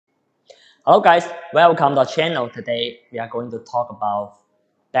Hello guys, welcome to our channel. Today we are going to talk about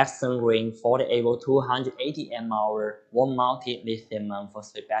Basengreen 40 volt 280 mAh wall-mounted lithium-ion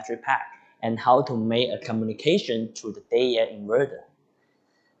phosphate battery pack and how to make a communication to the DEYE inverter.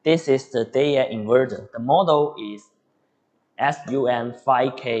 This is the DEYE inverter. The model is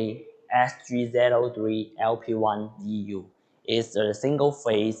SUM5K S303LP1EU. It's a single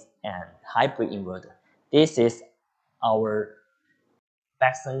phase and hybrid inverter. This is our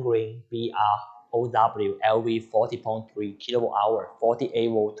Basengreen BROW LV 40.3 kWh 48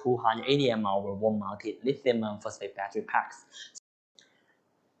 volt 280 mAh wall-mounted lithium phosphate battery packs.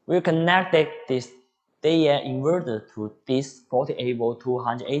 We connected this DEYE inverter to this 48 volt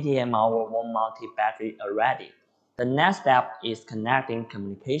 280 mAh wall-mounted battery already. The next step is connecting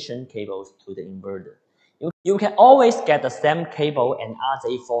communication cables to the inverter. You can always get the same cable and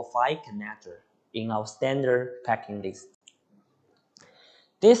RJ45 connector in our standard packing list.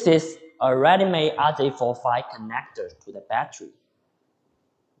 This is a ready-made RJ45 connector to the battery.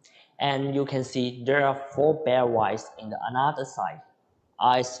 And you can see there are 4 bare wires in the another side.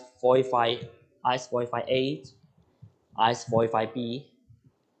 IS45, IS45A, IS45B,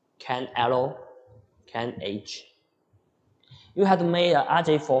 CAN L, CAN H. You have to make an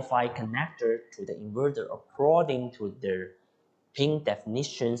RJ45 connector to the inverter according to the pin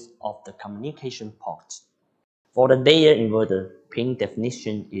definitions of the communication port. For the DEYE inverter, pin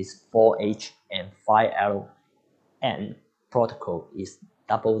definition is 4H and 5L, and protocol is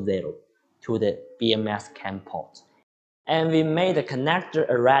 00 to the BMS CAN port. And we made the connector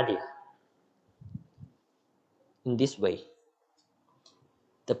already in this way.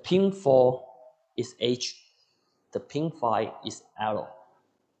 The pin 4 is H, the pin 5 is L.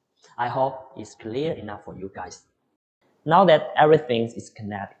 I hope it's clear enough for you guys. Now that everything is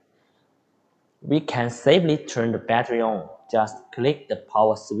connected, we can safely turn the battery on. Just click the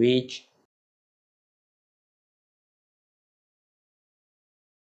power switch.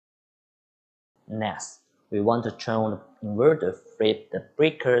 Next, we want to turn on the inverter, flip the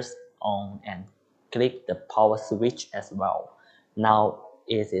breakers on and click the power switch as well. Now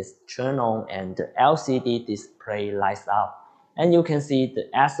it is turned on and the LCD display lights up. And you can see the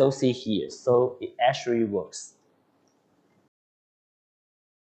SOC here, so it actually works.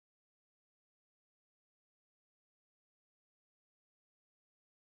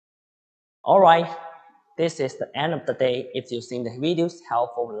 Alright, this is the end of the day. If you think the video is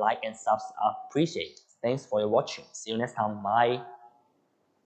helpful, like and subscribe, appreciate. Thanks for your watching. See you next time. Bye.